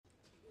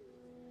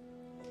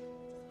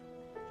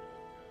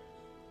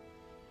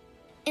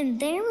And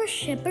there were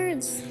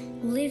shepherds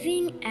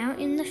living out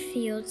in the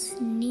fields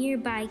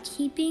nearby,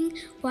 keeping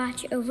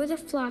watch over the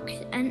flocks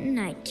at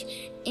night.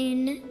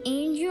 An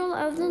angel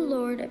of the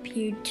Lord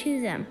appeared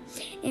to them,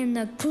 and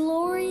the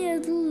glory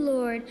of the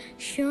Lord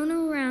shone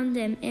around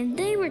them, and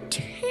they were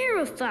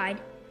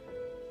terrified.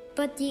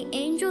 But the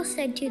angel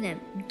said to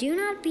them, "Do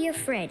not be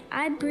afraid.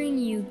 I bring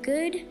you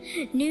good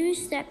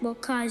news that will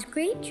cause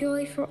great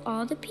joy for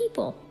all the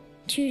people.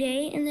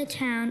 Today in the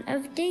town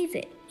of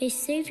David, a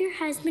Savior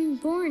has been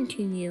born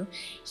to you.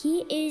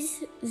 He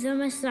is the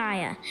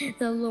Messiah,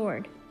 the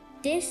Lord.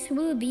 This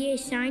will be a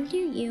sign to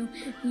you.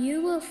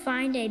 You will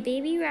find a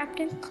baby wrapped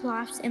in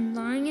cloths and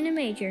lying in a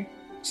manger."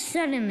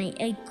 Suddenly,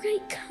 a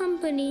great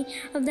company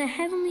of the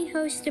heavenly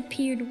host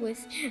appeared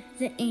with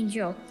the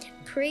angel,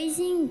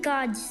 praising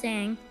God,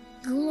 saying,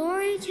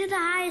 "Glory to the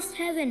highest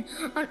heaven,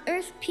 on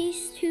earth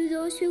peace to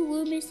those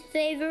whom his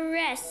favor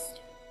rests."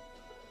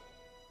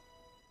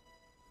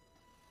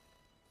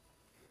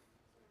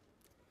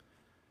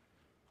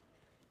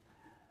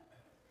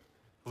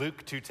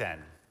 Luke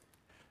 2:10,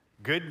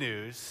 good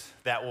news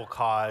that will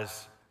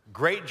cause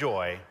great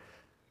joy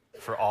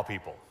for all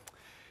people.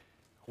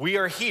 We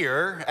are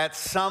here at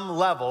some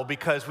level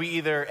because we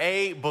either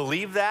A,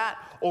 believe that,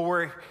 or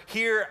we're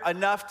here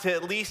enough to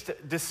at least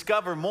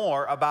discover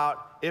more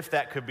about if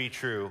that could be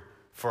true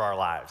for our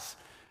lives.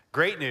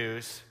 Great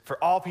news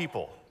for all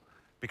people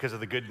because of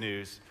the good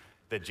news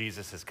that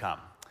Jesus has come.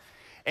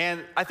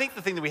 And I think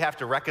the thing that we have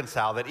to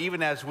reconcile, that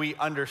even as we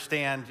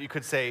understand, you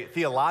could say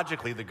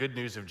theologically, the good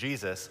news of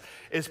Jesus,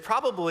 is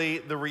probably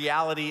the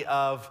reality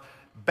of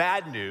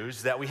bad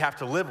news that we have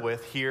to live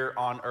with here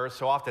on earth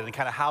so often, and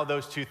kind of how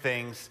those two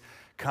things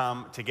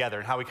come together,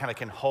 and how we kind of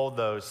can hold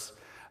those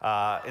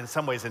in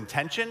some ways in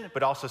tension,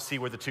 but also see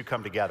where the two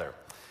come together.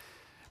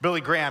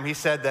 Billy Graham, he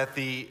said that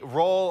the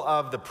role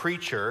of the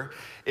preacher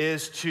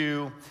is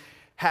to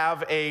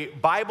have a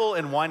Bible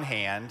in one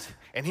hand,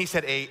 and he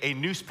said a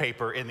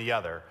newspaper in the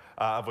other,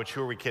 of which,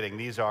 who are we kidding?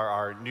 These are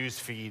our news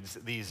feeds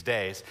these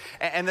days.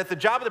 And that the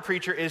job of the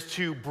preacher is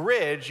to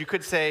bridge, you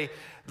could say,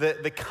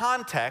 the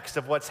context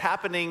of what's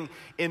happening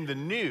in the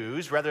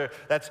news, whether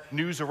that's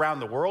news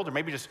around the world or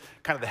maybe just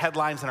kind of the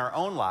headlines in our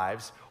own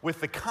lives, with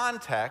the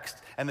context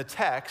and the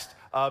text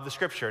of the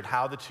Scripture and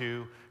how the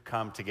two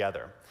come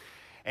together.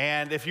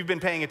 And if you've been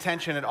paying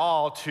attention at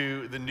all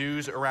to the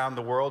news around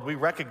the world, we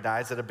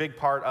recognize that a big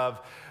part of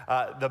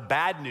the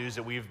bad news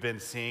that we've been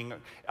seeing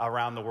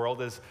around the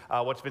world is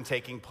what's been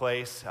taking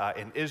place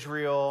in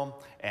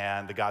Israel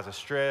and the Gaza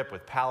Strip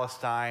with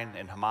Palestine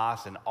and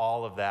Hamas and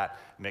all of that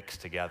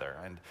mixed together.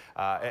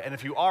 And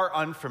if you are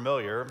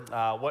unfamiliar,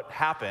 what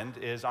happened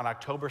is on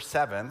October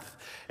 7th,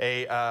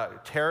 a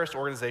terrorist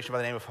organization by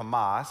the name of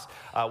Hamas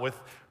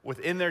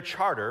within their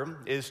charter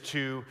is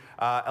to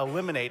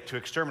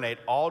exterminate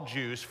all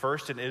Jews,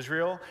 first in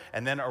Israel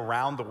and then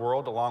around the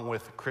world, along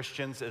with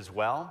Christians as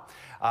well.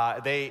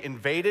 They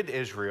invaded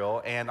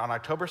Israel, and on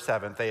October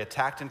 7th, they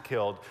attacked and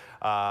killed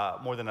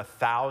more than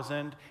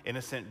 1,000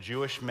 innocent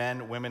Jewish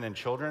men, women, and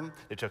children.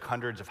 They took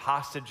hundreds of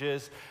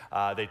hostages.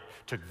 They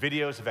took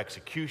videos of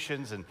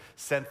executions and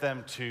sent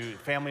them to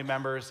family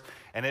members.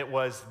 And it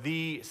was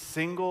the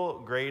single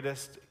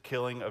greatest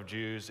killing of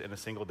Jews in a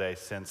single day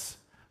since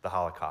the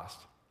Holocaust.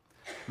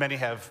 Many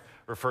have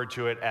referred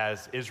to it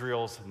as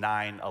Israel's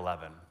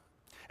 9/11.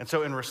 And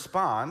so in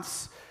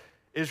response,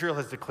 Israel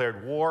has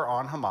declared war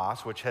on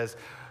Hamas, which has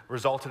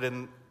resulted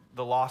in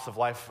the loss of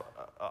life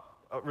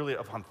really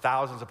upon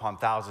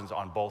thousands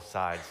on both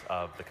sides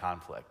of the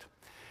conflict.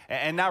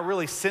 And now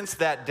really since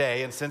that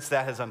day and since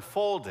that has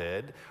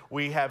unfolded,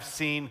 we have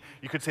seen,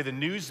 you could say, the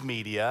news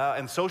media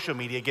and social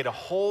media get a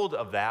hold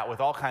of that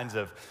with all kinds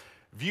of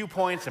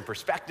viewpoints and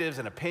perspectives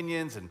and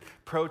opinions and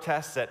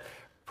protests that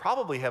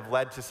probably have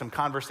led to some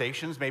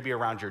conversations maybe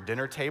around your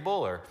dinner table,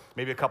 or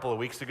maybe a couple of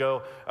weeks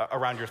ago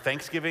around your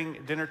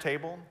Thanksgiving dinner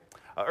table,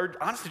 or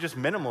honestly just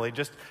minimally,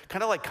 just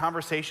kind of like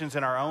conversations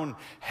in our own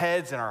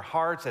heads and our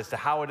hearts as to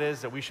how it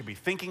is that we should be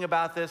thinking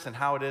about this and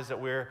how it is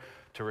that we're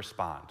to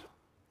respond.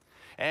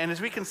 And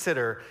as we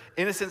consider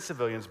innocent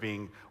civilians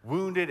being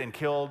wounded and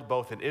killed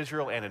both in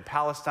Israel and in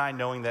Palestine,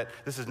 knowing that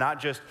this is not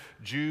just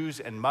Jews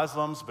and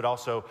Muslims, but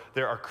also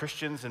there are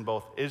Christians in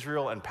both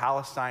Israel and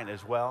Palestine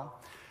as well,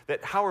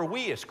 that how are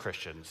we as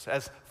Christians,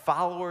 as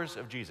followers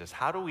of Jesus,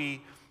 how do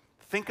we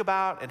think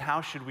about and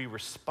how should we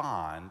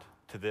respond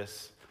to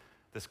this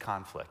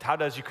conflict? How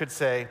does, you could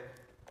say,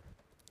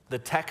 the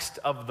text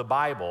of the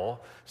Bible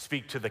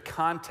speak to the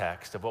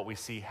context of what we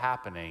see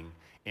happening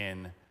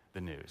in the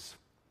news?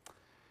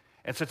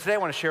 And so today I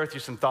want to share with you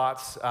some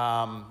thoughts,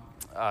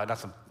 not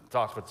some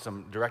thoughts, but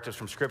some directives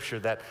from Scripture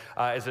that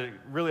is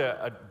really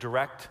a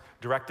direct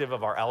directive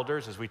of our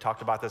elders, as we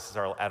talked about this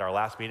at our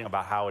last meeting,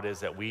 about how it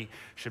is that we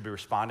should be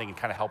responding and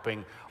kind of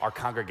helping our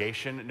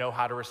congregation know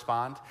how to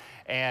respond.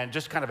 And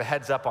just kind of a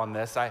heads up on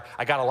this, I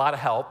got a lot of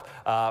help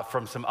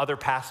from some other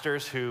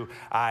pastors who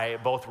I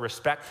both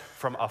respect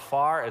from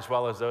afar, as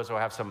well as those who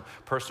I have some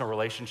personal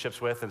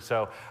relationships with. And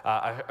so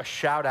a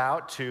shout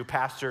out to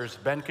pastors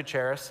Ben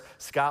Kacharis,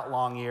 Scott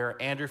Longyear,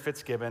 Andrew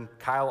Fitzgibbon,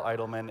 Kyle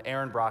Eidelman,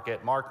 Aaron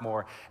Brockett, Mark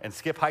Moore, and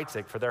Skip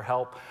Heitzig for their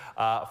help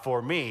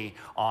for me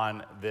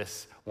on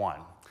this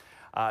one.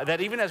 That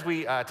even as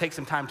we take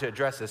some time to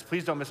address this,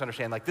 please don't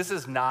misunderstand. Like, this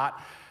is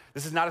not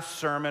a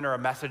sermon or a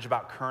message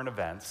about current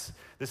events.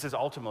 This is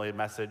ultimately a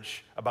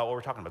message about what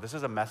we're talking about. This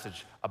is a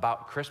message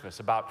about Christmas,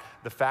 about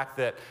the fact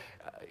that,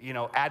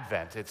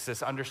 Advent. It's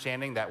this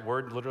understanding that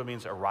word literally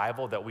means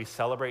arrival, that we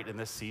celebrate in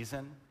this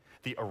season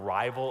the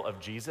arrival of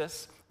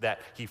Jesus, that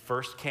he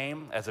first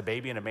came as a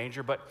baby in a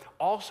manger, but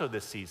also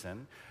this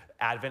season,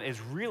 Advent is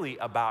really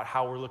about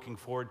how we're looking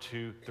forward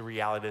to the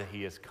reality that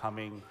he is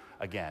coming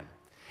again.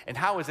 And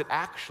how is it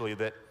actually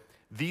that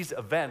these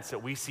events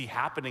that we see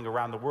happening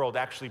around the world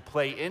actually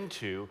play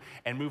into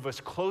and move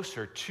us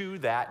closer to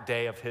that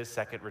day of his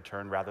second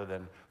return rather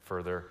than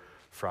further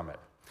from it.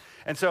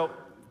 And so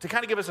to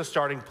kind of give us a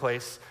starting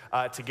place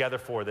together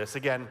for this,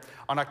 again,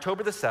 on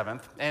October the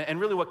 7th, and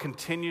really what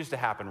continues to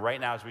happen right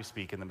now as we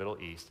speak in the Middle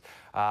East,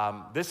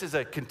 this is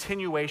a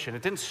continuation.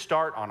 It didn't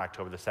start on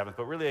October the 7th,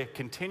 but really a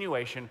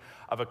continuation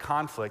of a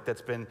conflict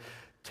that's been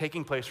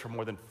taking place for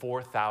more than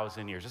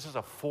 4,000 years. This is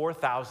a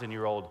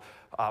 4,000-year-old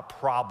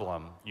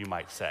problem, you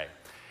might say.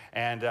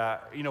 And,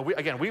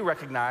 we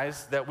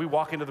recognize that we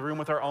walk into the room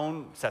with our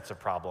own sets of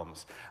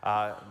problems.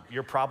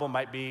 Your problem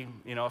might be,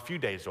 a few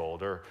days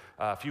old, or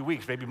a few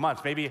weeks, maybe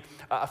months, maybe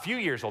a few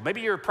years old.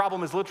 Maybe your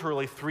problem is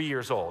literally 3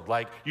 years old,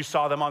 like you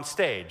saw them on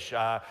stage.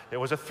 There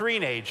was a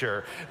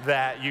three-nager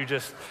that you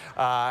just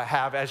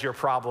have as your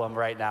problem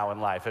right now in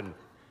life. And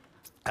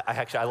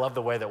I love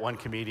the way that one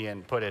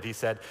comedian put it. He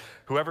said,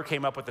 whoever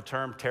came up with the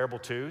term terrible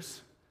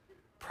twos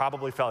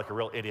probably felt like a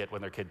real idiot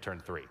when their kid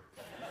turned 3,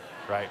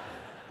 right?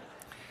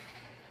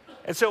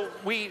 And so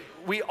we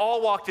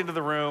all walked into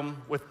the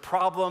room with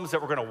problems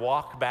that we're going to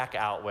walk back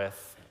out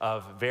with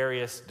of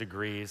various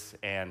degrees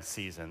and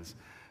seasons.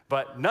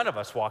 But none of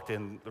us walked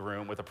in the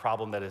room with a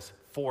problem that is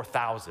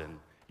 4,000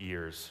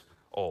 years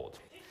old.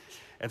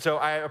 And so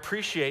I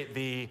appreciate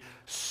the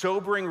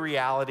sobering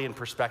reality and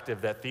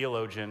perspective that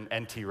theologian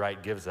N.T.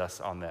 Wright gives us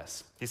on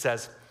this. He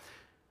says,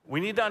 we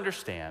need to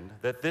understand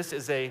that this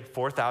is a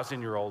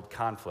 4,000-year-old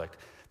conflict,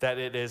 that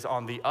it is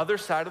on the other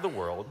side of the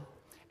world.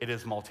 It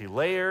is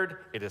multi-layered,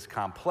 it is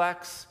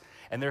complex,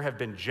 and there have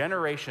been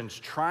generations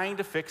trying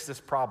to fix this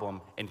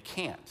problem and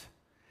can't.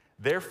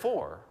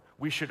 Therefore,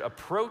 we should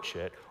approach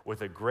it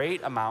with a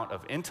great amount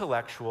of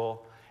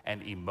intellectual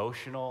and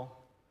emotional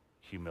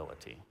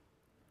humility.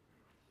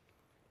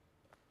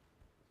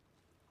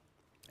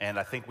 And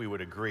I think we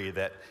would agree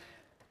that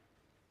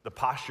the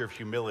posture of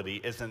humility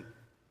isn't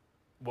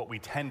what we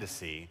tend to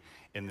see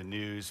in the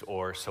news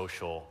or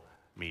social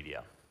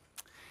media.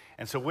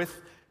 And so with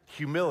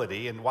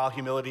humility, and while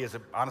humility is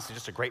honestly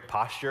just a great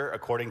posture,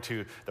 according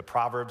to the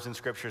Proverbs in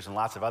scriptures and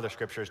lots of other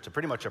scriptures, to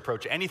pretty much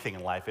approach anything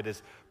in life, it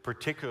is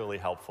particularly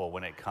helpful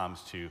when it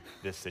comes to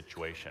this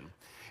situation.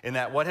 In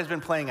that what has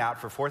been playing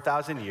out for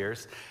 4,000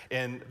 years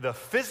in the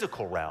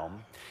physical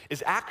realm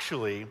is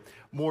actually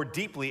more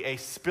deeply a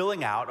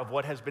spilling out of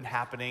what has been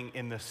happening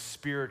in the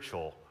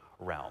spiritual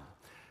realm.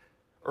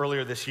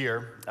 Earlier this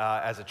year,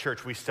 as a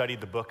church, we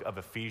studied the book of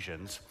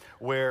Ephesians,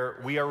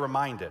 where we are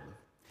reminded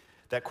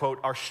that, quote,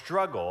 our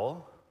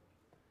struggle,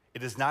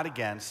 it is not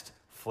against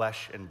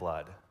flesh and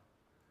blood,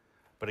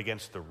 but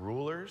against the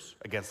rulers,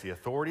 against the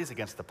authorities,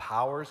 against the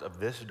powers of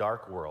this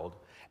dark world,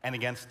 and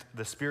against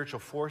the spiritual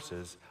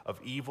forces of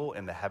evil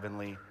in the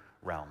heavenly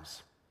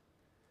realms.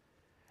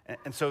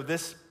 And so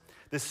this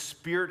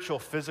spiritual,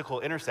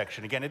 physical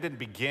intersection, again, it didn't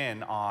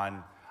begin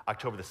on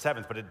October the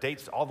 7th, but it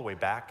dates all the way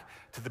back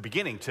to the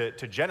beginning, to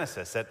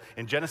Genesis. That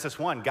in Genesis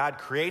 1, God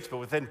creates, but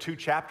within 2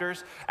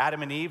 chapters,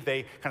 Adam and Eve,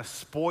 they kind of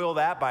spoil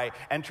that by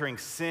entering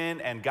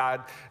sin, and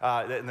God,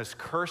 and this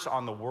curse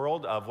on the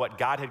world of what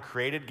God had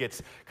created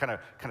gets kind of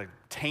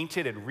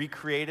tainted and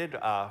recreated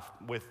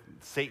with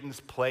Satan's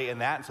play in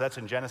that. And so that's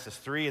in Genesis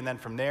 3. And then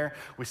from there,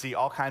 we see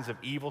all kinds of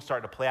evil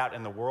start to play out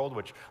in the world,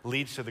 which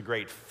leads to the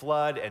great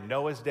flood and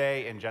Noah's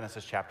day in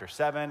Genesis chapter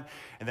 7.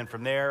 And then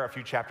from there, a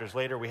few chapters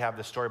later, we have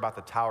the story about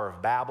the Tower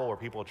of Babel, where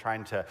people are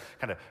trying to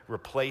kind of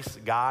replace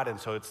God. And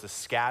so it's the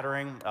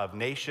scattering of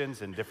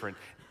nations and different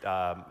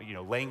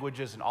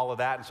languages and all of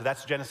that. And so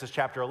that's Genesis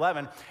chapter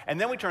 11.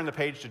 And then we turn the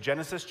page to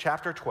Genesis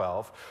chapter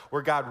 12,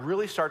 where God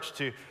really starts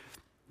to,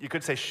 you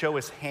could say, show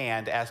his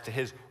hand as to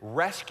his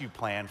rescue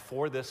plan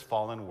for this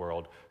fallen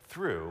world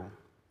through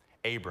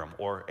Abram,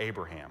 or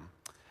Abraham.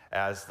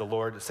 As the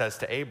Lord says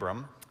to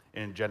Abram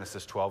in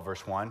Genesis 12,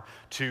 verse 1,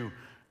 to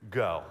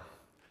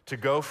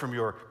go from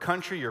your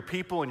country, your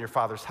people, and your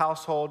father's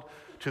household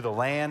to the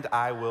land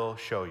I will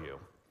show you,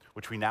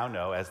 which we now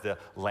know as the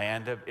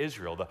land of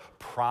Israel, the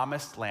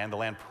promised land, the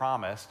land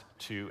promised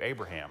to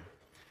Abraham.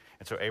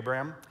 And so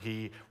Abraham,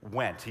 he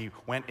went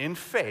in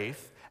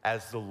faith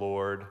as the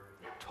Lord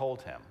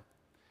told him.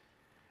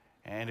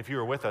 And if you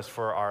were with us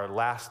for our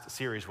last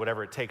series,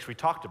 Whatever It Takes, we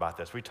talked about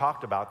this. We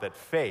talked about that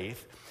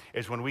faith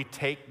is when we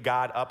take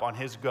God up on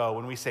his go,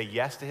 when we say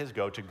yes to his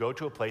go, to go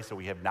to a place that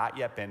we have not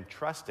yet been,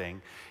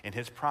 trusting in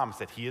his promise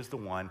that he is the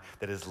one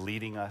that is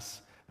leading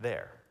us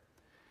there.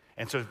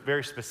 And so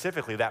very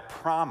specifically, that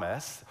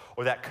promise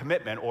or that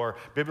commitment, or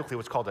biblically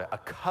what's called a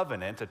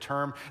covenant, a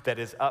term that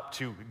is up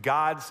to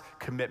God's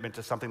commitment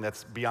to something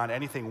that's beyond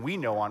anything we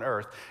know on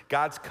earth.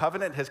 God's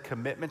covenant, his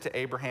commitment to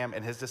Abraham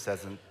and his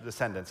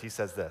descendants, he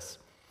says this,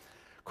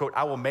 quote,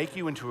 "I will make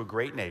you into a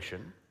great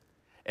nation,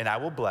 and I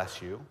will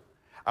bless you.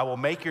 I will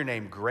make your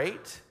name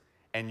great,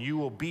 and you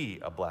will be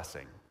a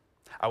blessing.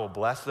 I will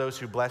bless those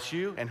who bless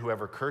you, and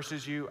whoever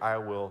curses you, I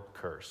will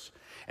curse.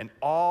 And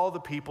all the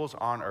peoples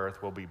on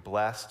earth will be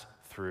blessed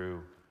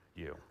through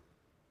you."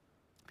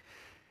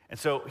 And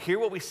so here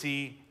what we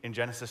see in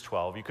Genesis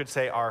 12, you could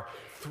say, are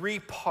three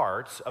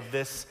parts of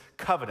this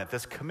covenant,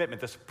 this commitment,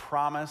 this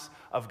promise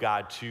of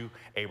God to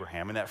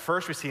Abraham. And that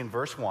first we see in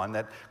verse 1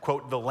 that,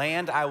 quote, "the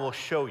land I will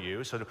show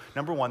you." So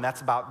number one,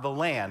 that's about the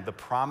land, the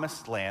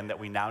promised land that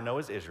we now know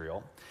as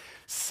Israel.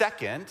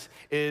 Second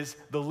is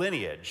the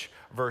lineage,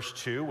 verse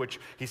 2, which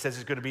he says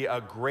is going to be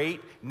a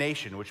great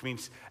nation, which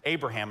means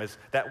Abraham is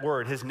that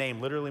word, his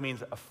name literally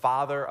means a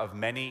father of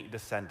many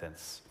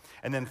descendants.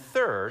 And then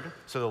third,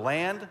 so the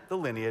land, the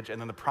lineage, and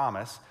then the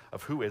promise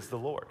of who is the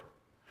Lord.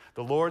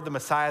 The Lord, the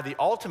Messiah, the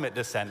ultimate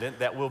descendant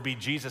that will be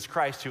Jesus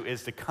Christ, who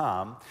is to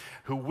come,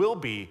 who will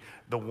be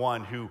the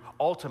one who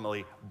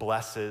ultimately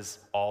blesses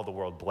all the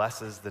world,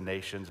 blesses the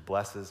nations,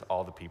 blesses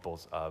all the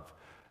peoples of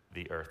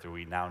the earth, who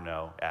we now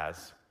know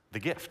as the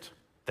gift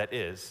that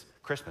is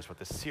Christmas, what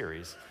this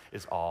series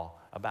is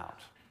all about.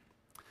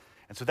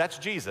 And so that's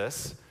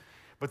Jesus.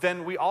 But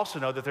then we also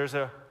know that there's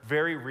a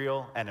very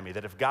real enemy,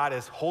 that if God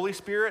is Holy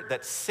Spirit,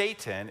 that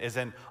Satan is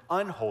an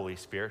unholy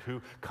spirit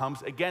who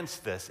comes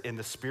against this in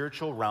the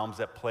spiritual realms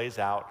that plays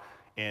out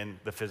in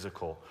the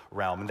physical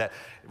realm. And that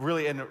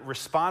really in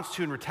response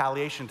to and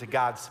retaliation to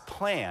God's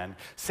plan,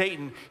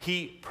 Satan,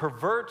 he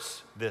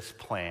perverts this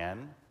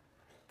plan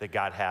that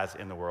God has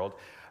in the world.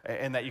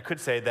 And that you could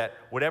say that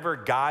whatever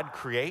God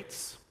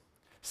creates,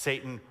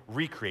 Satan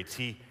recreates,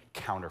 he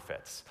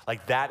counterfeits.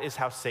 Like that is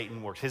how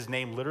Satan works. His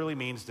name literally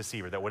means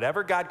deceiver, that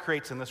whatever God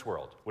creates in this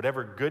world,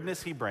 whatever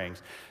goodness he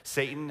brings,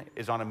 Satan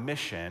is on a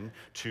mission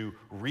to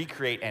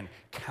recreate and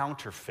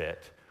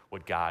counterfeit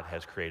what God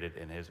has created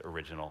in his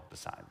original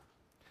design.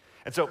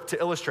 And so to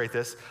illustrate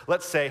this,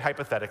 let's say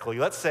hypothetically,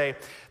 let's say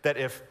that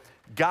if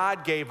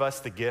God gave us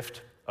the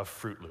gift of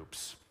Fruit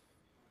Loops,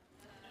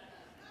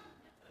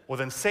 well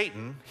then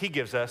Satan, he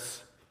gives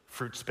us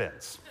Fruit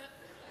Spins.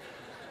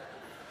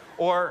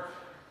 Or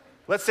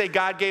let's say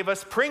God gave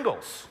us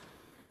Pringles.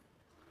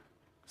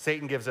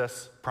 Satan gives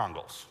us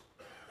Prongles.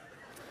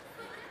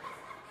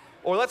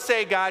 Or let's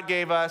say God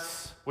gave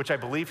us, which I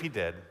believe he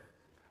did,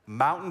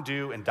 Mountain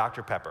Dew and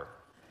Dr. Pepper.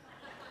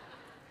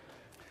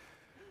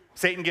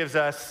 Satan gives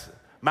us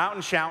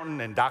Mountain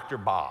Shoutin' and Dr.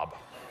 Bob.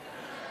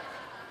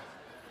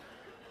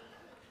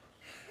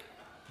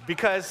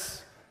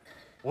 Because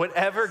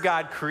whatever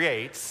God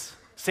creates,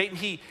 Satan,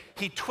 he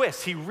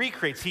twists, he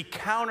recreates, he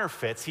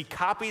counterfeits, he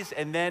copies,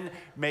 and then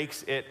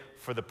makes it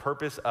for the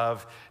purpose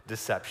of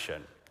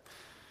deception.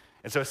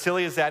 And so as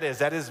silly as that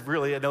is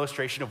really an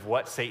illustration of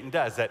what Satan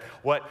does, that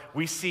what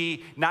we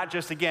see not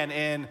just, again,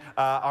 in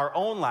our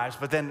own lives,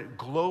 but then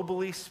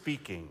globally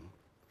speaking,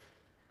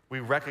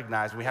 we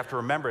recognize, and we have to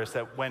remember is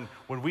that when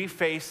we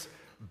face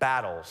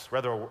battles,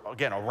 whether,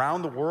 again,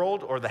 around the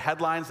world or the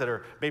headlines that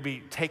are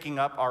maybe taking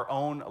up our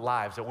own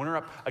lives, that when we're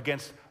up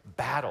against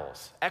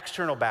battles,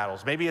 external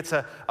battles, maybe it's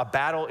a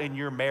battle in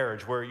your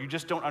marriage where you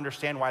just don't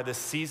understand why this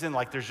season,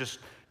 like there's just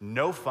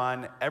no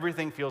fun,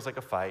 everything feels like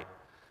a fight.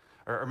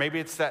 Or maybe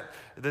it's that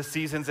the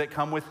seasons that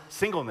come with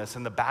singleness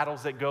and the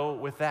battles that go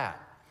with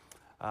that.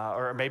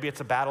 Or maybe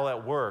it's a battle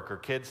at work or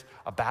kids,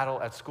 a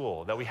battle at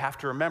school. That we have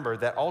to remember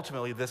that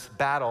ultimately this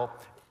battle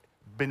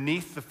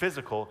beneath the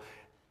physical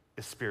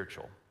is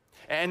spiritual.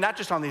 And not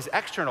just on these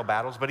external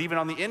battles, but even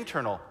on the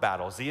internal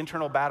battles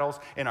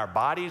in our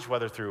bodies,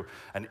 whether through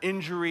an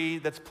injury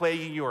that's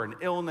plaguing you or an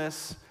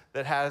illness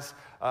that has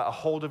a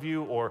hold of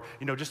you, or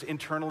just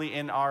internally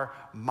in our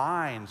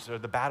minds, or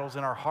the battles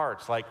in our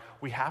hearts. Like,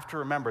 we have to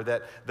remember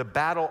that the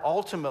battle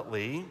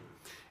ultimately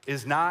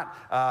is not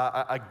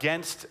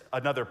against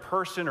another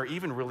person or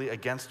even really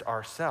against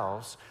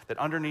ourselves, that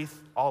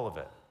underneath all of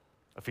it,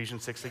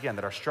 Ephesians 6 again,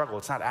 that our struggle,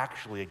 it's not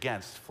actually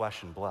against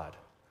flesh and blood.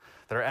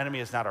 That our enemy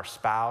is not our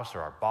spouse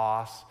or our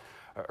boss,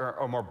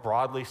 or more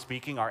broadly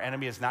speaking, our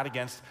enemy is not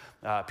against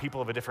people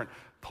of a different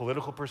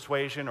political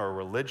persuasion or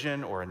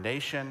religion or a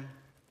nation,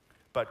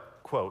 but,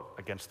 quote,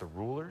 against the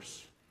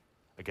rulers,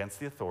 against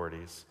the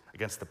authorities,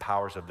 against the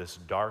powers of this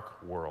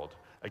dark world,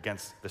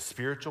 against the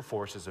spiritual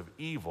forces of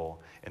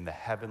evil in the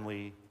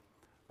heavenly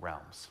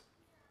realms.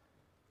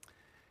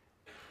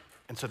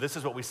 And so this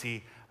is what we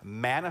see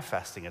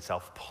manifesting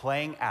itself,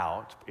 playing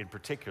out in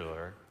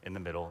particular in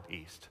the Middle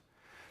East.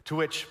 To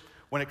which,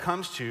 when it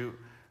comes to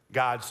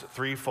God's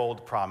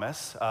threefold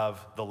promise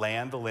of the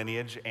land, the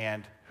lineage,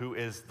 and who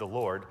is the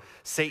Lord,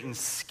 Satan's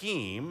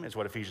scheme is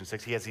what Ephesians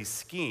 6, he has these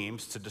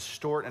schemes to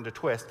distort and to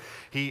twist.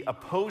 He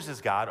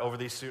opposes God over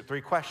these three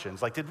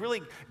questions. Like, did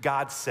really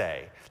God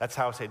say? That's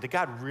how I say, did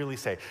God really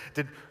say?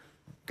 Did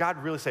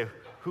God really say,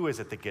 who is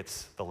it that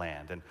gets the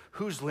land? And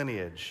whose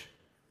lineage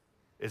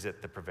is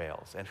it that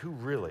prevails? And who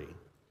really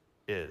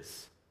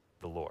is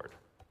the Lord?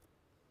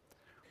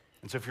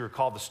 And so if you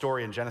recall the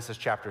story in Genesis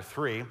chapter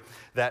 3,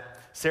 that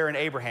Sarah and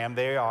Abraham,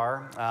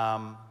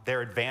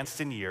 they're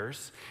advanced in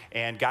years,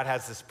 and God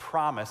has this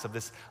promise of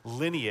this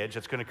lineage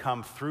that's going to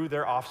come through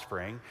their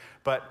offspring.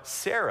 But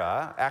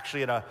Sarah,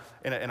 actually in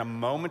a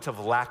moment of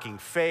lacking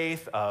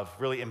faith, of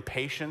really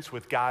impatience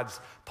with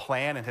God's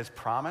plan and his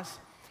promise,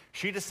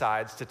 she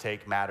decides to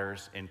take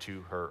matters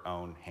into her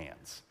own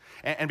hands.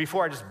 And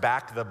before I just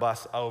back the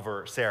bus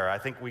over Sarah, I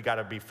think we got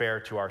to be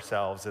fair to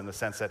ourselves in the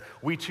sense that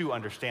we too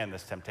understand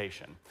this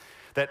temptation.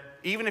 That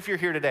even if you're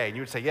here today and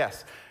you would say,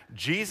 yes,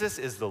 Jesus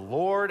is the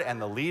Lord and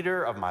the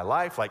leader of my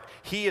life, like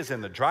he is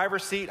in the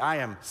driver's seat, I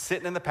am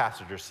sitting in the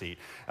passenger seat,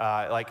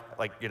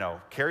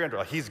 carry under,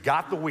 like he's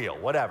got the wheel,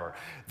 whatever.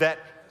 That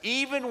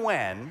even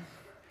when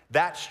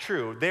that's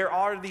true, there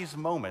are these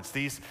moments,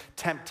 these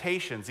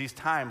temptations, these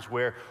times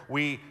where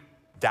we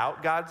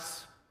doubt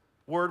God's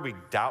word, we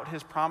doubt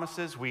his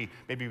promises, we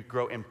maybe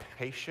grow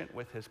impatient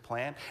with his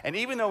plan. And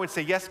even though we'd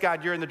say, yes,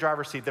 God, you're in the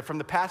driver's seat, that from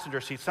the passenger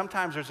seat,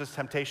 sometimes there's this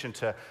temptation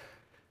to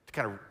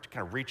kind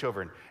of reach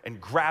over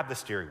and grab the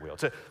steering wheel,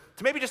 to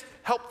maybe just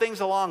help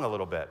things along a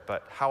little bit.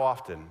 But how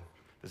often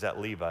does that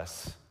leave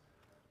us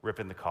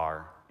ripping the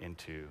car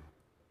into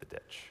the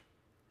ditch?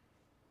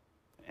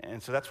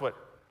 And so that's what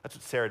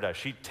Sarah does.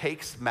 She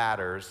takes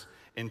matters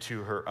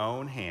into her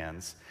own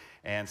hands.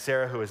 And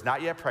Sarah, who is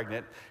not yet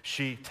pregnant,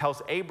 she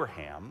tells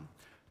Abraham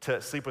to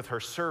sleep with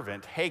her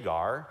servant,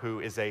 Hagar,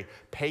 who is a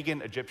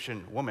pagan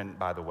Egyptian woman,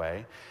 by the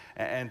way,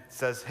 and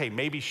says, hey,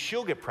 maybe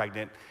she'll get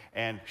pregnant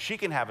and she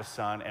can have a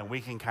son and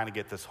we can kind of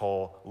get this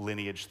whole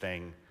lineage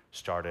thing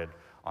started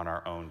on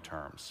our own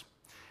terms.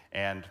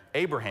 And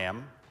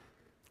Abraham,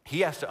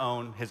 he has to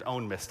own his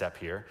own misstep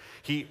here.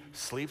 He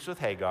sleeps with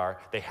Hagar,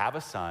 they have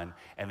a son,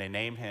 and they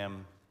name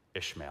him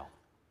Ishmael.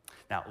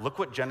 Now, look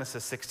what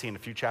Genesis 16, a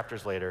few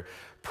chapters later,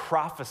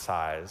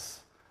 prophesies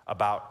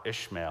about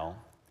Ishmael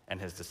and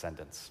his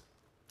descendants.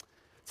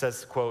 It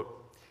says,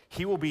 quote,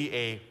 he will be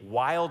a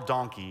wild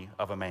donkey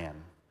of a man.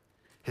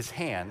 His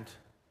hand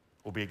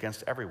will be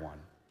against everyone,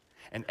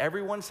 and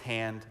everyone's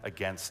hand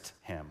against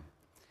him.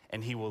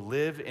 And he will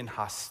live in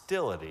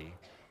hostility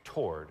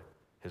toward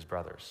his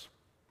brothers.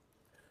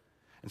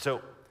 And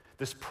so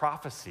this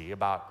prophecy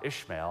about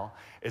Ishmael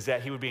is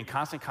that he would be in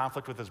constant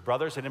conflict with his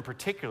brothers, and in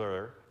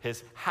particular,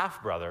 his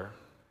half-brother,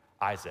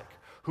 Isaac,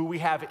 who we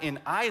have in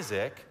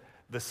Isaac,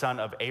 the son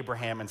of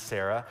Abraham and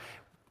Sarah,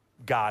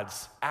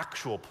 God's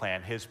actual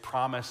plan, his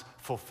promise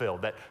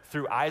fulfilled, that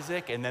through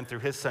Isaac and then through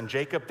his son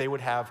Jacob, they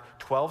would have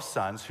 12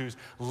 sons whose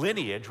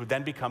lineage would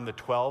then become the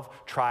 12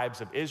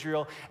 tribes of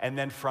Israel, and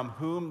then from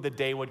whom the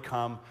day would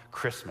come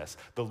Christmas,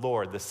 the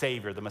Lord, the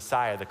Savior, the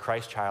Messiah, the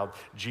Christ child,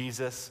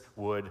 Jesus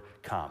would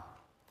come.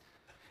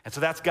 And so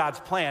that's God's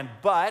plan,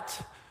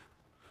 but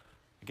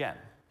again,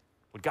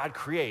 when God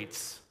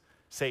creates,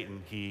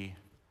 Satan, he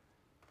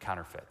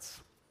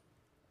counterfeits.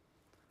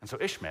 And so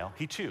Ishmael,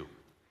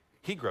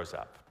 he grows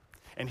up.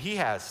 And he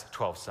has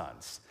 12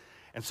 sons.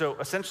 And so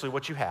essentially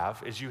what you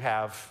have is you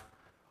have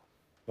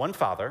one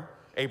father,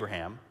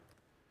 Abraham,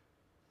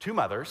 two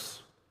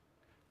mothers,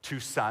 two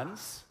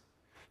sons,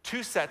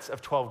 two sets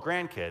of 12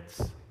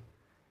 grandkids,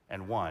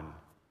 and one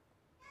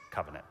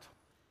covenant.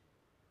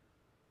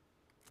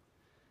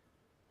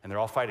 And they're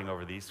all fighting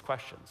over these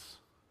questions.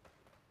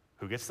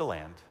 Who gets the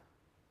land?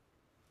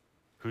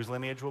 Whose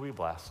lineage will be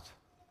blessed?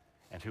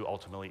 And who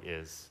ultimately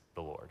is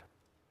the Lord?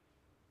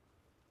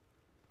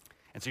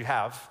 And so you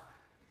have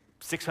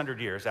 600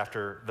 years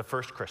after the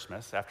first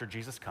Christmas, after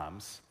Jesus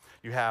comes,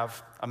 you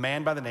have a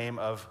man by the name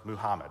of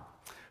Muhammad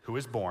who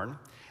is born.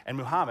 And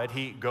Muhammad,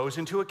 he goes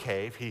into a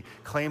cave. He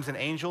claims an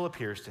angel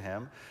appears to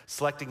him,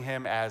 selecting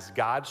him as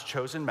God's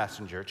chosen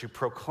messenger to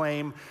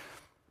proclaim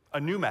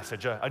a new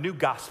message, a new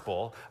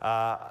gospel,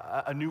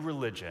 a new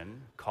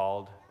religion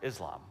called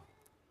Islam.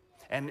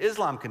 And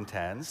Islam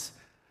contends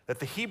that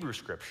the Hebrew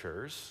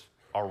scriptures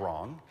are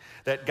wrong,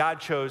 that God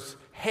chose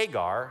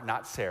Hagar,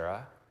 not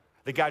Sarah,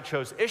 that God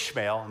chose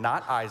Ishmael,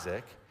 not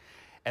Isaac,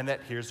 and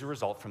that here's the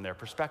result from their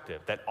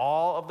perspective, that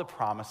all of the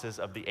promises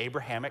of the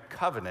Abrahamic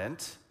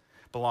covenant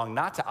belong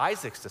not to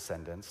Isaac's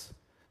descendants,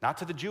 not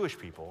to the Jewish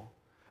people,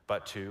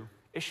 but to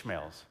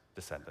Ishmael's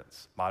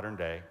descendants,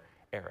 modern-day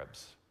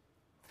Arabs.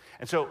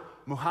 And so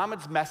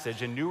Muhammad's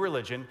message in new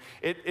religion,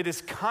 it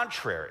is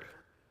contrary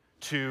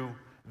to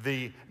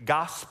the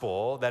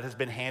gospel that has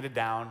been handed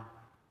down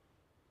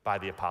by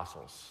the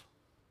apostles,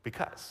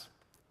 because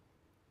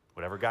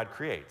whatever God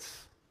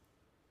creates,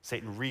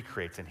 Satan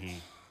recreates and he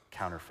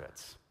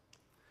counterfeits.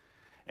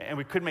 And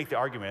we could make the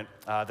argument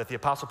that the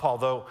Apostle Paul,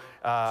 though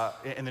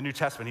in the New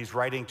Testament, he's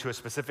writing to a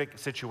specific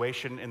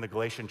situation in the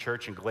Galatian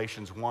church in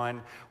Galatians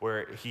 1,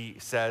 where he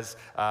says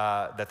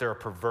that there are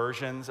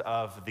perversions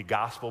of the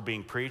gospel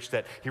being preached,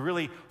 that he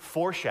really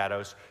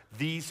foreshadows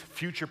these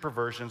future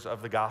perversions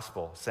of the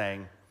gospel,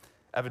 saying,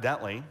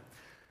 evidently,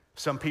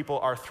 some people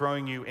are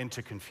throwing you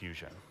into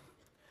confusion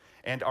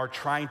and are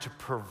trying to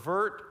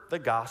pervert the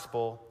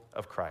gospel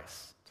of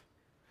Christ.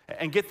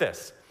 And get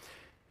this,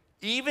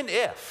 even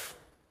if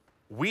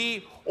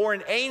we or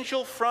an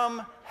angel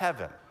from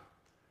heaven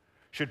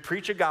should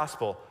preach a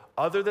gospel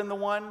other than the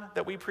one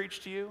that we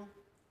preach to you,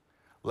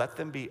 let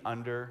them be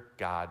under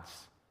God's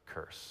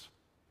curse.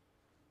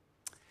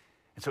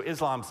 And so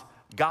Islam's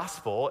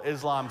gospel,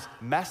 Islam's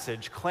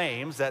message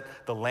claims that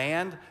the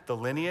land, the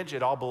lineage,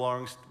 it all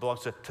belongs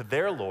to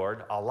their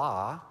Lord,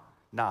 Allah,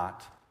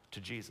 not to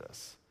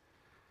Jesus.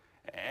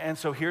 And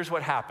so here's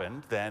what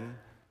happened then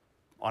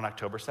on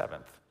October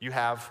 7th. You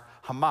have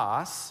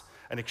Hamas,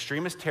 an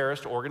extremist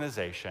terrorist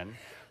organization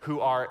who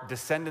are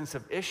descendants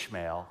of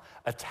Ishmael,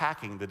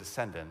 attacking the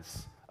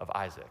descendants of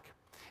Isaac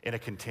in a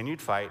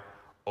continued fight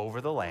over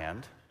the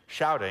land,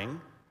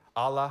 shouting,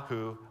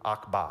 Allahu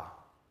Akbar,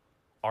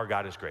 our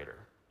God is greater.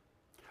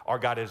 Our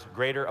God is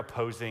greater,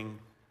 opposing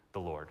the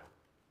Lord.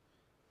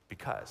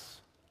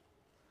 Because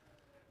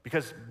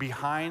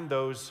behind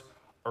those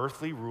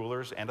earthly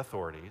rulers and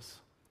authorities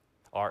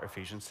are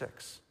Ephesians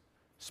 6,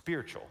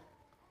 spiritual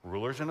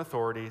rulers and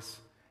authorities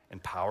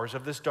and powers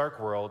of this dark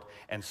world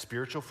and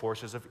spiritual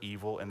forces of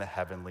evil in the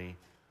heavenly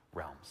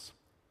realms.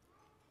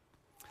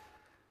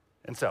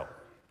 And so,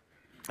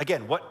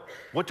 again,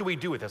 what do we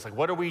do with this? Like,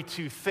 what are we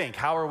to think?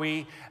 How are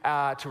we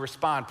to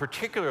respond,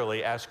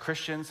 particularly as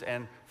Christians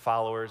and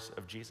followers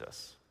of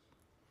Jesus?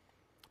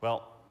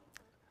 Well,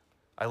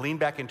 I lean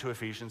back into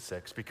Ephesians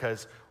 6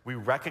 because we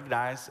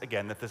recognize,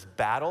 again, that this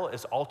battle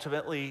is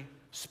ultimately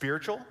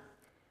spiritual,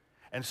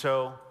 and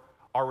so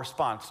our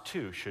response,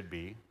 too, should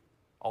be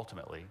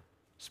ultimately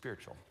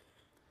spiritual.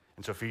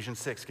 And so Ephesians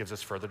 6 gives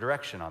us further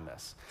direction on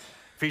this.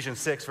 Ephesians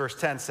 6, verse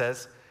 10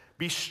 says,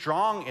 be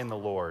strong in the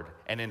Lord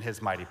and in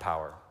his mighty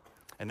power.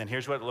 And then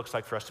here's what it looks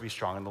like for us to be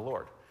strong in the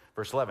Lord.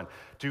 Verse 11,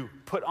 to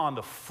put on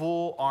the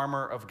full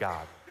armor of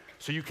God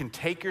so you can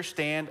take your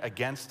stand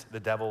against the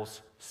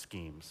devil's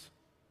schemes.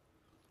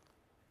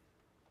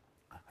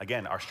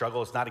 Again, our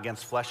struggle is not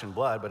against flesh and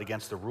blood, but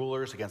against the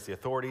rulers, against the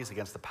authorities,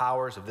 against the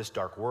powers of this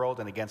dark world,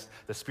 and against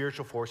the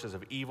spiritual forces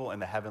of evil in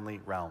the heavenly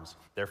realms.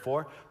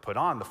 Therefore, put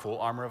on the full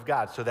armor of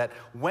God, so that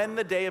when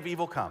the day of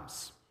evil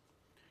comes,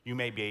 you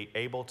may be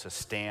able to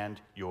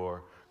stand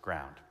your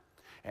ground.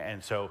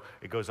 And so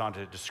it goes on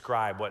to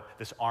describe what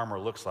this armor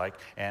looks like,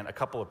 and a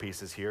couple of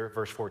pieces here.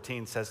 Verse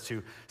 14 says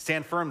to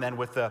stand firm then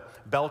with the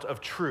belt of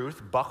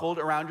truth buckled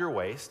around your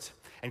waist,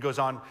 and goes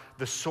on,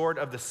 the sword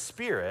of the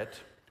Spirit,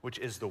 which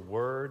is the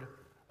word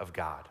of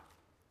God.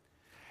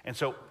 And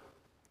so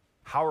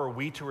how are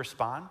we to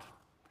respond?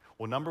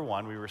 Well, number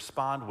one, we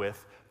respond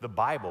with the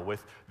Bible,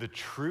 with the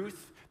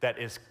truth that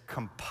is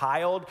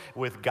compiled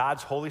with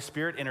God's Holy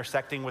Spirit,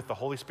 intersecting with the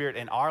Holy Spirit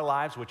in our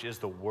lives, which is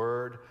the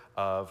word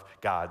of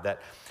God.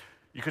 That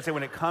you could say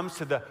when it comes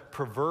to the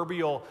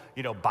proverbial,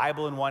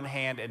 Bible in one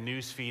hand and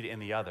news feed in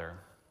the other,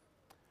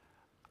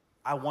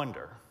 I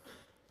wonder,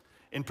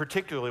 in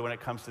particularly when it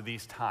comes to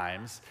these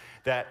times,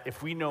 that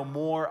if we know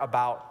more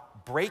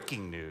about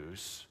breaking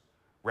news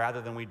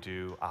rather than we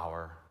do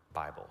our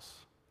Bibles.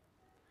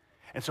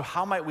 And so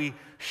how might we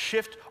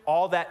shift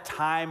all that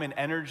time and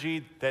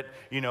energy that,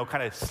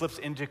 kind of slips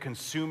into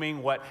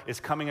consuming what is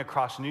coming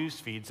across news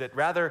feeds, that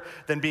rather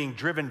than being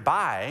driven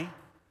by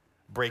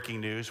breaking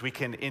news, we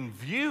can, in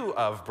view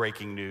of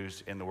breaking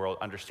news in the world,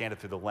 understand it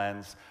through the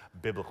lens,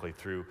 biblically,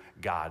 through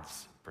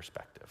God's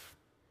perspective.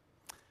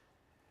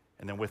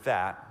 And then with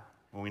that,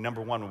 when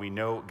we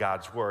know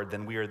God's word,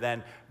 then we are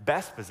then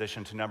best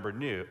positioned to number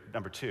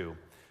two,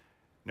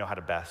 know how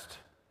to best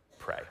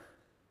pray.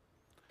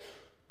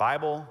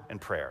 Bible and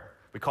prayer.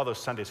 We call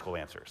those Sunday school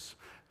answers.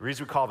 The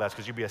reason we call that is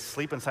because you'd be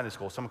asleep in Sunday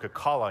school, someone could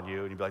call on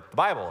you and you'd be like, the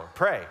Bible, or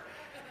pray.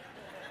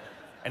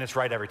 And it's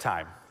right every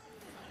time.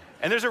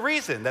 And there's a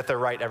reason that they're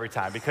right every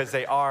time, because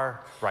they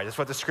are right. That's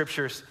what the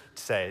scriptures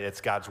say. It's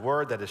God's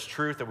word that is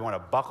truth that we want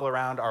to buckle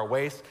around our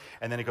waist.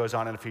 And then it goes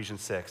on in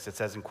Ephesians 6. It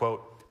says in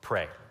quote,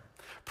 pray.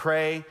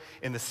 Pray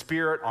in the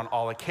Spirit on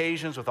all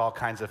occasions with all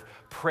kinds of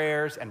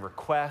prayers and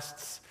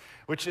requests,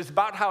 which is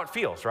about how it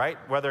feels, right?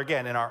 Whether,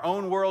 again, in our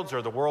own worlds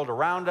or the world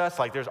around us,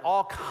 like there's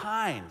all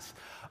kinds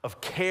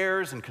of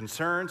cares and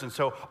concerns. And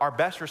so our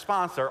best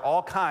response are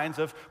all kinds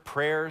of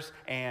prayers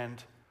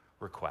and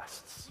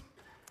requests.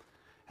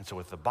 And so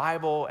with the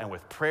Bible and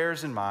with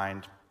prayers in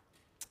mind,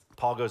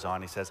 Paul goes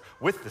on, he says,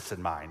 with this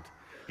in mind,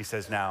 he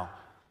says, now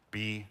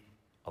be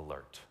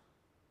alert.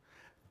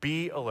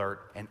 Be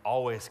alert and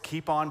always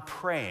keep on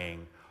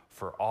praying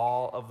for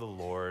all of the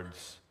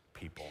Lord's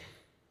people.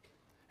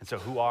 And so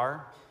who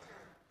are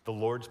the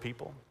Lord's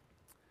people?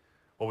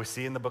 Well, we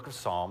see in the book of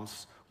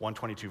Psalms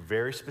 122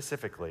 very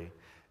specifically, it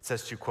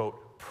says to,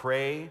 quote,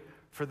 pray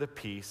for the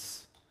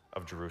peace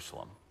of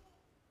Jerusalem.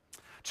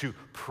 to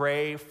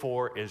pray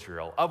for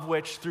Israel, of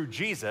which through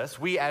Jesus,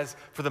 we as,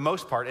 for the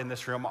most part in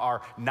this room,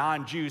 are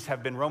non-Jews,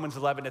 have been, Romans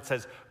 11, it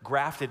says,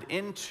 grafted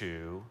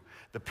into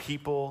the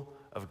people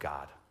of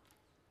God.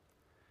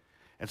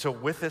 And so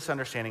with this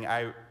understanding,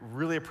 I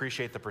really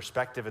appreciate the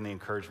perspective and the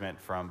encouragement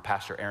from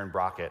Pastor Aaron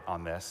Brockett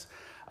on this,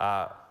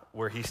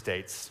 where he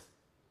states,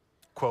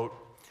 quote,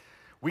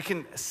 "We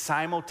can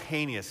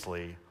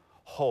simultaneously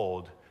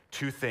hold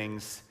two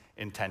things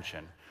in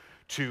tension: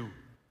 to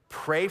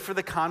pray for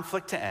the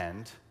conflict to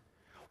end,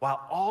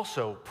 while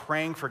also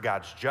praying for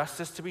God's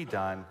justice to be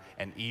done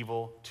and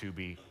evil to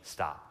be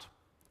stopped.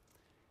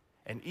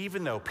 And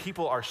even though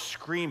people are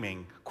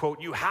screaming,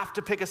 quote, 'You have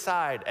to pick a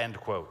side,' end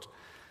quote,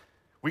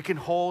 we can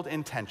hold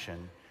in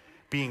tension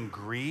being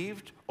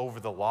grieved over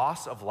the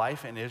loss of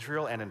life in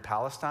Israel and in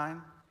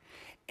Palestine,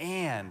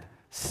 and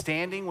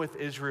standing with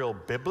Israel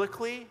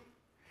biblically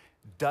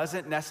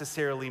doesn't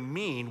necessarily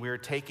mean we're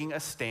taking a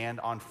stand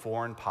on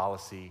foreign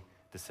policy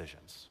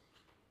decisions.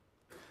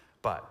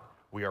 But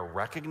we are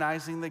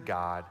recognizing the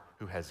God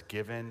who has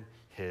given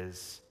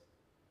his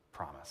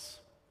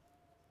promise."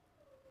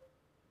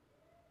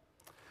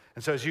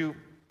 And so as you,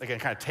 again,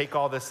 kind of take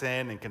all this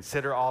in and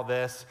consider all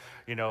this,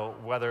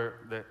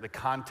 whether the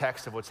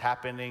context of what's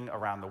happening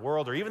around the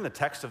world or even the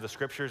text of the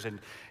scriptures, and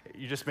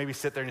you just maybe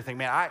sit there and you think,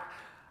 man,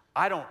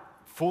 I don't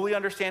fully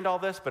understand all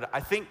this, but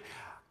I think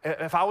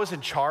if I was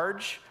in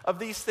charge of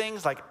these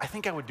things, I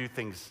think I would do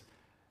things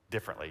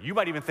differently. You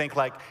might even think,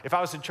 if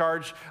I was in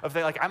charge of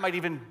things, I might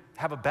even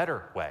have a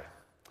better way.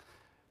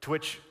 To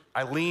which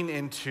I lean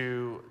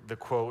into the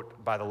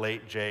quote by the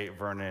late J.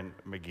 Vernon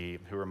McGee,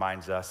 who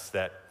reminds us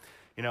that,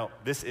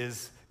 this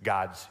is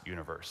God's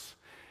universe.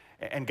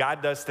 And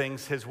God does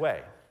things his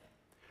way.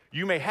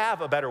 You may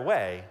have a better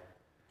way,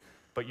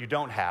 but you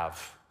don't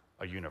have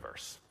a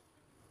universe.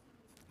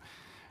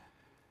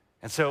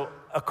 And so,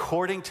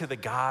 according to the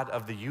God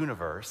of the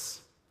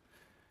universe,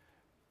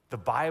 the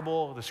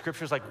Bible, the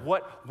scriptures,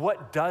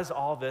 what does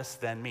all this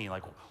then mean?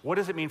 What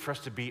does it mean for us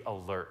to be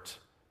alert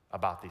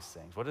about these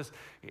things?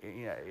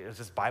 Is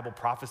this Bible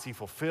prophecy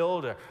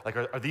fulfilled?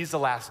 Are these the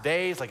last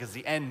days? Is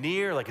the end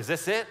near? Is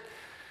this it?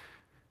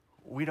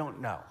 We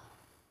don't know.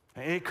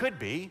 It could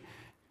be,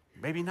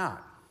 maybe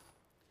not.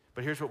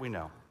 But here's what we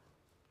know.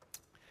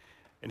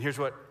 And here's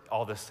what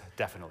all this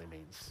definitely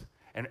means.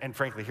 And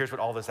frankly, here's what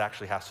all this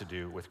actually has to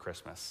do with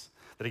Christmas.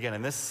 That again,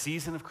 in this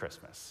season of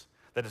Christmas,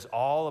 that is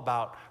all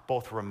about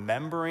both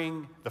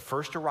remembering the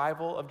first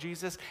arrival of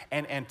Jesus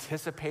and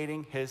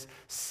anticipating his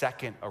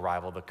second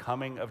arrival, the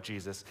coming of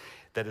Jesus,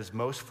 that is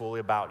most fully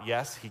about,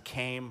 yes, he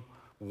came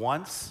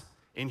once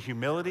in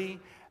humility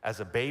as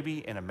a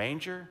baby in a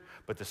manger,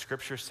 but the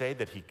scriptures say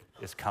that he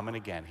is coming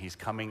again. He's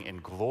coming in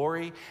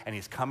glory, and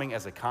he's coming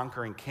as a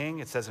conquering king.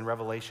 It says in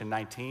Revelation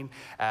 19,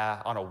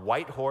 on a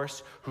white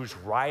horse whose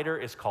rider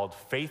is called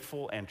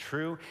Faithful and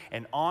True,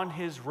 and on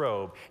his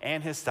robe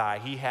and his thigh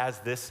he has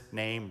this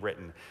name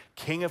written,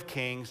 King of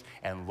Kings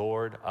and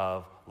Lord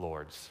of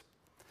Lords.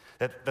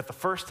 That the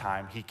first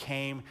time he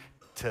came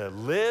to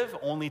live,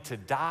 only to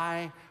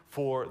die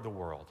for the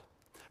world.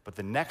 But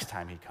the next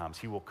time he comes,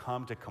 he will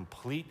come to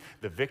complete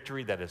the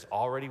victory that is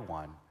already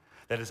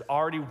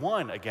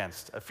won,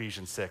 against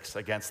Ephesians 6,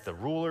 against the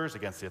rulers,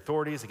 against the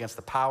authorities, against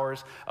the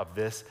powers of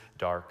this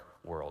dark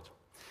world.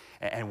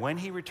 And when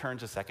he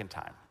returns a second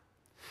time,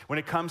 when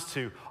it comes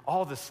to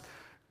all this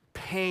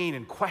pain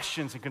and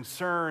questions and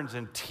concerns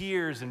and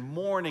tears and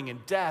mourning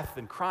and death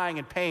and crying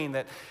and pain,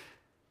 that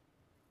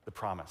the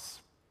promise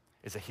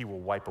is that he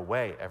will wipe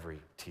away every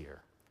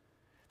tear.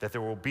 That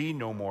there will be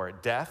no more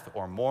death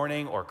or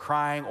mourning or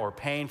crying or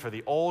pain, for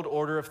the old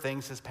order of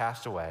things has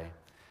passed away,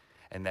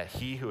 and that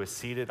he who is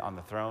seated on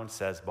the throne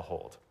says,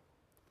 "Behold,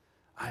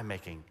 I am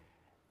making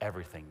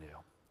everything new."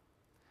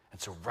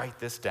 And so write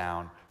this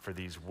down, for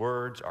these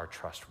words are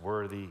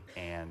trustworthy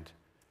and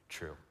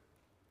true.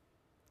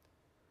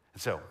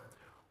 And so,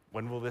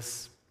 when will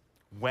this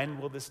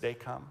day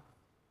come?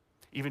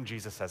 Even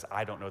Jesus says,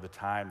 "I don't know the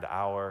time, the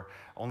hour,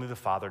 only the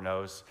Father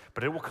knows."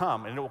 But it will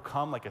come, and it will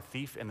come like a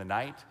thief in the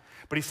night.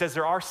 But he says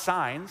there are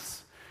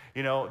signs,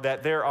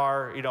 that there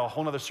are, a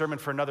whole other sermon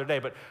for another day,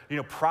 but,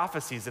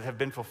 prophecies that have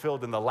been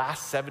fulfilled in the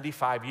last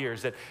 75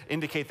 years that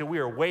indicate that we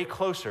are way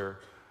closer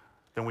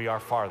than we are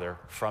farther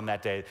from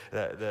that day.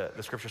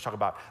 The scriptures talk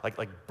about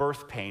like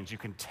birth pains. You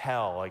can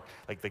tell like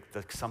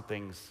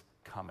something's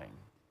coming.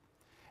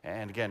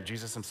 And again,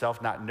 Jesus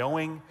himself, not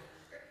knowing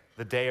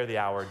the day or the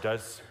hour,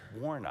 does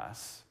warn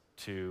us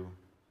to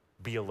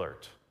be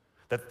alert,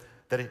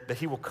 that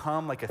he will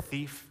come like a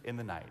thief in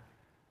the night.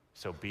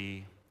 So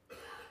be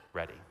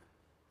ready.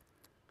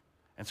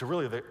 And so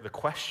really the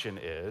question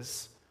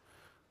is,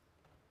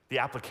 the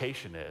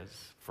application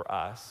is for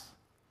us,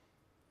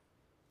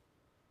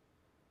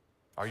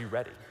 are you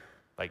ready?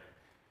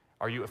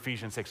 Are you,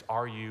 Ephesians 6,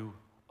 are you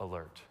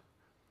alert?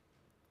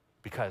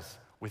 Because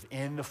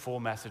within the full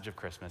message of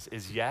Christmas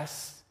is,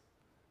 yes,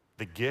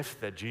 the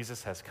gift that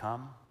Jesus has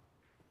come,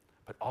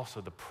 but also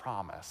the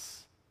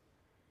promise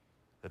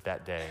that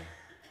that day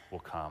will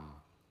come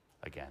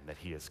again, that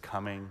he is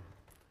coming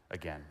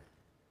again.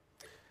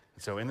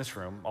 And so in this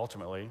room,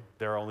 ultimately,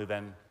 there are only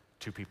then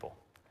two people,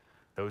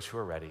 those who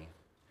are ready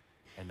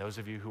and those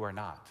of you who are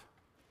not.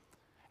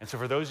 And so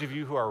for those of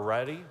you who are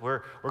ready,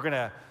 we're going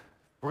to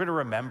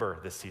remember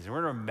this season.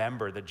 We're going to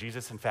remember that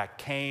Jesus, in fact,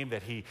 came,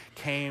 that he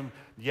came,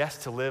 yes,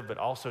 to live, but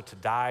also to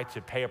die,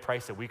 to pay a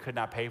price that we could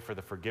not pay for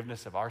the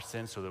forgiveness of our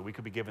sins so that we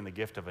could be given the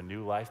gift of a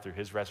new life through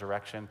his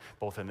resurrection,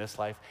 both in this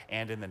life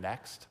and in the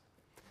next.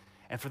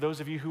 And for those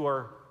of you who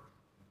are,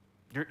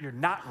 you're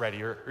not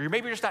ready, or you're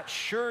maybe just not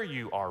sure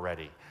you are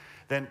ready,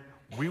 then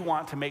we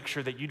want to make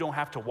sure that you don't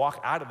have to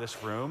walk out of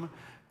this room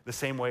the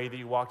same way that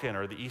you walked in,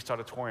 or the East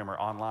Auditorium, or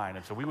online.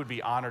 And so we would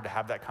be honored to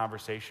have that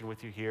conversation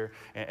with you here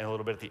and a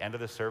little bit at the end of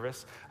the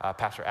service.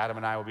 Pastor Adam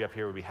and I will be up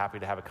here. We'll be happy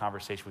to have a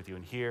conversation with you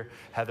in here.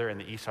 Heather, in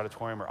the East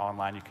Auditorium or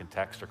online, you can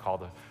text or call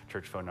the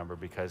church phone number,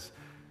 because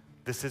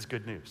this is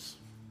good news.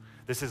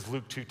 This is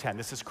Luke 2:10.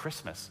 This is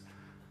Christmas.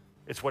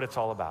 It's what it's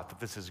all about, that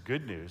this is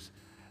good news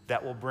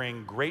that will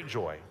bring great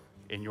joy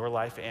in your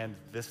life and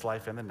this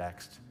life and the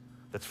next,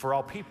 that's for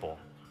all people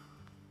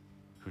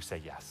who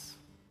say yes.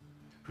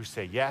 Who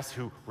say yes,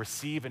 who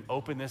receive and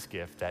open this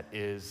gift that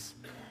is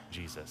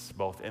Jesus,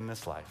 both in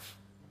this life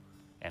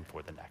and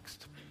for the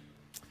next.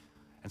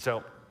 And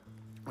so,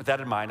 with that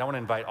in mind, I want to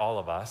invite all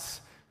of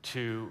us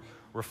to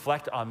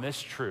reflect on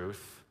this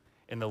truth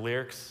in the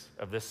lyrics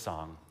of this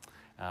song,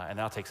 and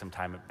then I'll take some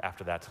time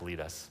after that to lead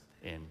us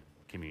in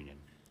communion.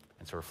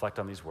 And so reflect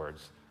on these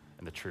words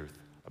and the truth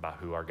about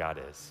who our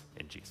God is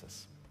in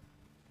Jesus.